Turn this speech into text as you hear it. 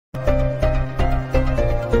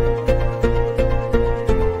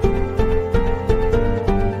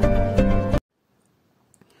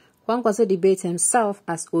Kwakwanso debates himself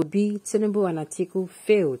as Obi, Tinubu and Atiku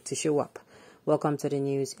failed to show up. Welcome to the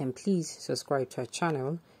news and please subscribe to our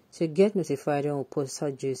channel to get notified when we post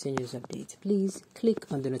such juicy news updates. Please click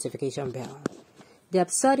on the notification bell. The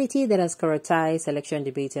absurdity that has characterized election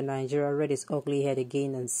debate in Nigeria read its ugly head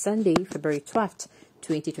again on Sunday, February 12th,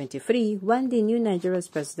 2023, when the new Nigeria's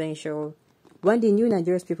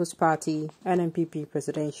People's Party (NNPP)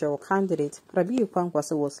 presidential candidate Rabiu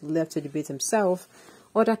Kwakwanso was left to debate himself.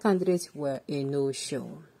 Other candidates were a no-show.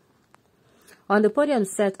 On the podium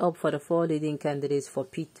set up for the four leading candidates for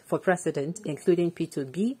president, including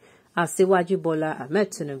P2B, Asiwaju Bola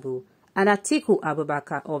Ahmed Tinubu, and Atiku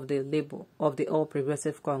Abubakar of the All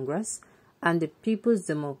Progressive Congress, and the People's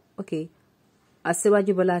Asiwaju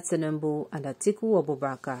Bola Tinubu and Atiku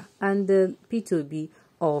Abubakar, and the P2B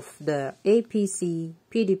of the APC,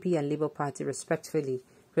 PDP, and Labour Party, respectively,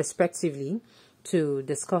 to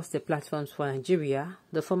discuss the platforms for Nigeria.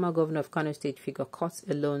 The former governor of Kano State figure caught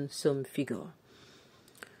a lone sum figure.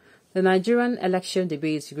 The Nigerian Election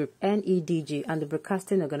Debates Group (NEDG) and the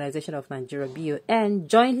Broadcasting Organization of Nigeria (BON)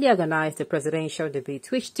 jointly organized the presidential debate,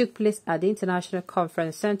 which took place at the International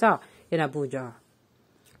Conference Center in Abuja.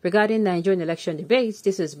 Regarding Nigerian election debates,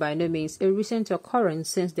 this is by no means a recent occurrence,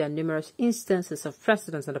 since there are numerous instances of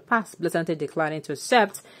presidents in the past blatantly declining to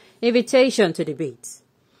accept invitation to debate.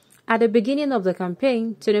 At the beginning of the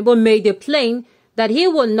campaign, Tinubu made it plain that he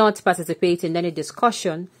will not participate in any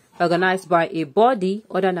discussion organized by a body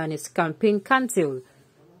other than his campaign council,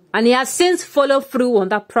 and he has since followed through on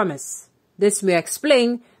that promise. This may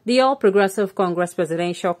explain the All Progressive Congress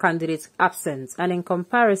presidential candidate's absence, and in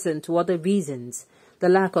comparison to other reasons, the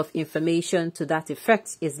lack of information to that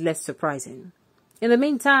effect is less surprising. In the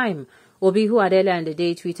meantime, Obi, who had earlier in the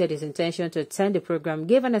day tweeted his intention to attend the program,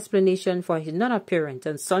 gave an explanation for his non-appearance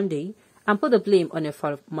on Sunday and put the blame on a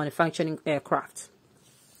manufacturing aircraft.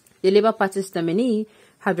 The Labour Party's nominee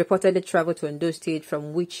had reportedly traveled to Ondo State,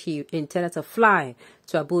 from which he intended to fly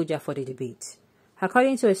to Abuja for the debate.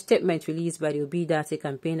 According to a statement released by the Obi Dati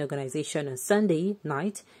campaign organization on Sunday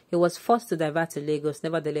night, he was forced to divert to Lagos,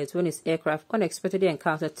 nevertheless, when his aircraft unexpectedly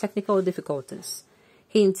encountered technical difficulties.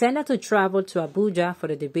 He intended to travel to Abuja for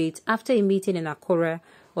the debate after a meeting in Akure,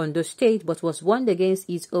 Ondo State, but was warned against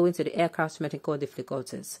it owing to the aircraft's technical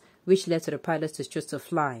difficulties, which led to the pilots to choose to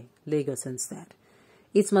fly Lagos instead.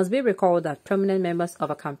 It must be recalled that prominent members of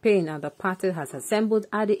a campaign and the party has assembled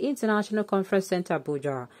at the International Conference Center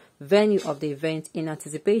Abuja, venue of the event, in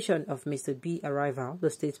anticipation of Mr. B's arrival, the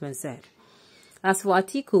statement said. As for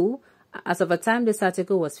Atiku, as of the time this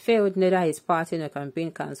article was filed, neither his party nor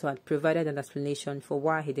campaign council had provided an explanation for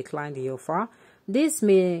why he declined the offer. This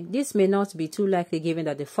may not be too likely, given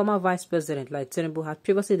that the former vice president, like Tinubu, had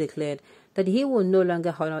previously declared that he will no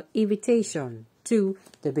longer honor invitation to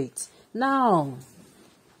debate. Now,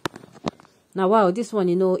 wow, this one,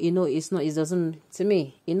 it doesn't, to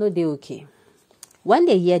me, they okay. When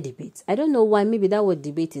they hear debate, I don't know why, maybe that word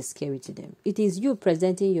debate is scary to them. It is you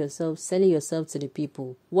presenting yourself, selling yourself to the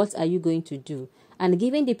people. What are you going to do? And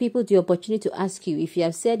giving the people the opportunity to ask you, if you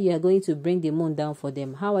have said you are going to bring the moon down for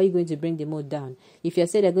them, how are you going to bring the moon down? If you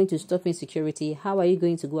have said you are going to stop insecurity, how are you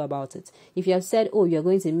going to go about it? If you have said, oh, you are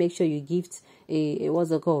going to make sure you gift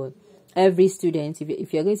every student,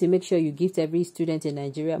 if you're going to make sure you gift every student in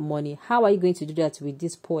Nigeria money, how are you going to do that with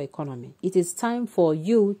this poor economy? It is time for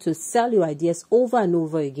you to sell your ideas over and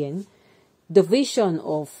over again. The vision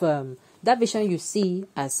of that vision you see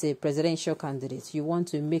as a presidential candidate, you want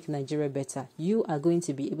to make Nigeria better. You are going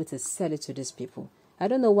to be able to sell it to these people. I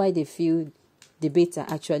don't know why they feel debates are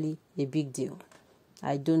actually a big deal.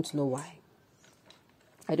 I don't know why.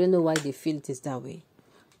 I don't know why they feel it is that way.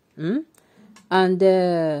 And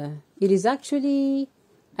it is actually,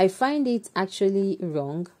 I find it actually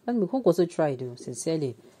wrong. And Kwakwanso tried,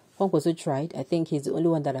 sincerely. Kwakwanso tried. I think he's the only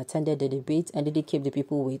one that attended the debate and didn't keep the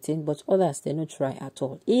people waiting. But others, they don't try at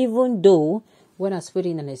all. Even though, when I was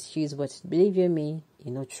putting an excuse, but believe you me,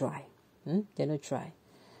 try. They don't try.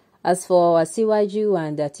 As for Asiwaju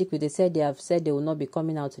and Atiku, they have said they will not be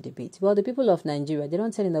coming out to debate. Well, the people of Nigeria, they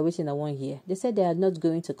don't tell innovation in 1 year. They said they are not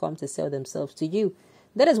going to come to sell themselves to you.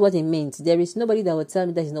 That is what it means. There is nobody that will tell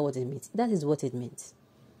me that is not what it means. That is what it means.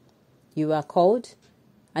 You are called,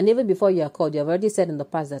 and even before you are called, you have already said in the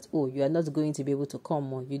past that, oh, you are not going to be able to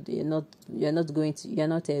come, or you're not going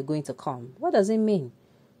to come. What does it mean?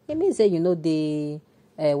 It means that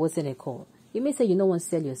what's it called? It means that you don't want to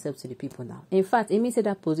sell yourself to the people now. In fact, it means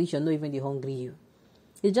that position not even the hungry you.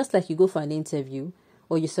 It's just like you go for an interview,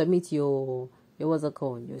 or you submit your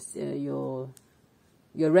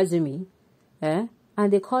resume,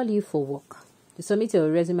 and they call you for work. You submit your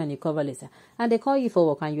resume and your cover letter, and they call you for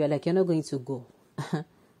work, and you are like, you're not going to go.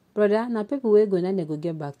 brother. Now people will go, now they go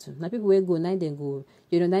get back to. Now people will go, now they go,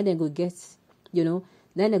 now they go get,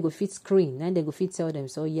 then they go fit screen, now they go fit tell them,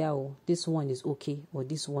 so yeah, oh, this one is okay, or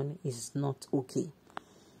this one is not okay.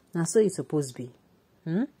 Now so it's supposed to be.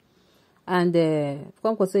 And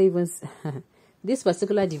Kwakwanso even this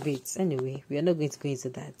particular debate, anyway, we are not going to go into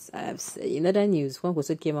that. In other news,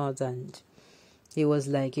 Kwakwanso came out and he was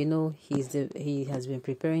like, he has been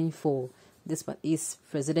preparing for his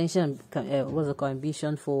presidential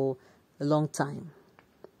ambition for a long time.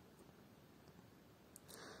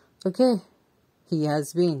 Okay, he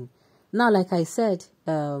has been. Now, like I said,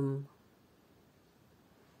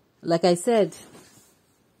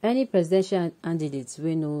 any presidential candidates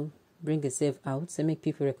we know bring yourself out, so make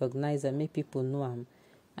people recognize and make people know him.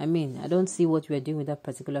 I mean, I don't see what you are doing with that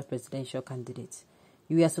particular presidential candidate.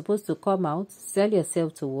 You are supposed to come out, sell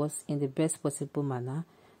yourself to us in the best possible manner,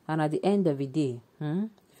 and at the end of the day,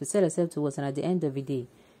 if you sell yourself to us, and at the end of the day,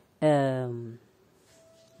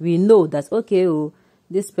 we know that, okay,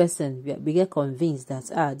 this person, we get convinced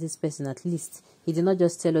that, this person, at least, he did not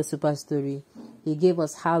just tell us super story, he gave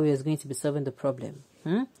us how he was going to be solving the problem.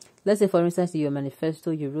 Let's say, for instance, in your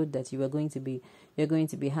manifesto, you wrote that you're going to be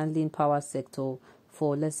handling power sector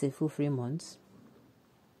for, let's say, full 3 months.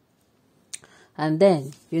 And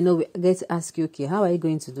then, we get to ask you, okay, how are you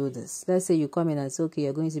going to do this? Let's say you come in and say, okay,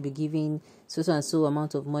 you're going to be giving so and so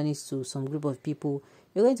amount of money to some group of people.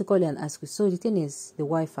 You're going to call you and ask you. So the thing is, the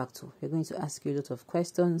why factor. We're going to ask you a lot of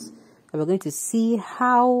questions. And we're going to see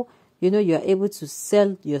how, you're able to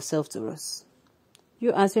sell yourself to us.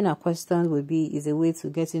 You answering a question is a way to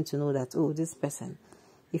getting to know that, this person.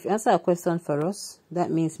 If you answer a question for us, that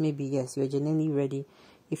means maybe, yes, you're genuinely ready.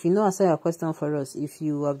 If you answer a question for us, if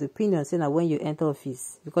you have the opinion saying that when you enter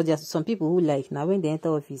office, because there are some people who like, now when they enter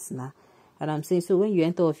office, and I'm saying, so when you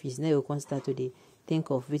enter office, now you can start today, think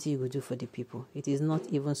of what you will do for the people. It is not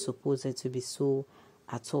even supposed to be so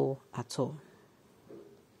at all.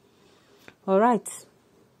 All right.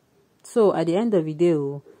 So at the end of the day,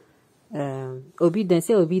 Obi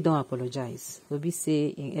don't apologize. Obi say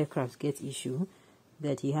in aircraft get issue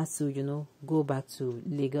that he has to, go back to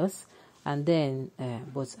Lagos, and then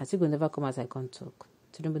but Atiku never come as I can talk.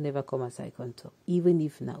 Tinubu never come as I can talk. Even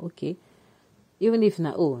if now,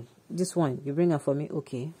 this one you bring up for me,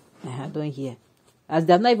 okay, I don't hear. As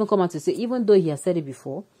they have not even come out to say, even though he has said it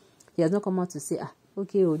before, he has not come out to say,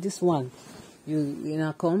 okay, this one.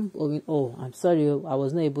 You come, I'm sorry, I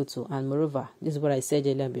was not able to, and moreover, this is what I said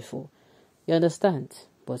earlier before. You understand?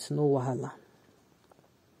 But no wahala.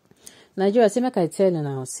 Nigeria, say make I tell you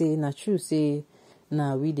now, say, not true, say,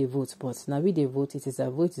 we they vote, but now we they vote, it is a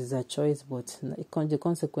vote, it is a choice, but the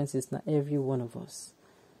consequences, not every one of us.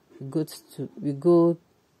 We go,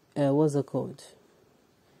 what's it called?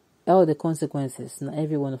 All the consequences, not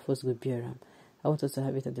every one of us will bear them. I want us to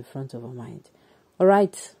have it at the front of our mind. All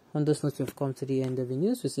right. On those notes, we've come to the end of the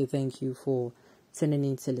news. We say thank you for tuning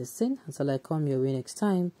in to listen. Until I come your way next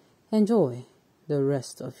time, enjoy the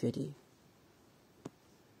rest of your day.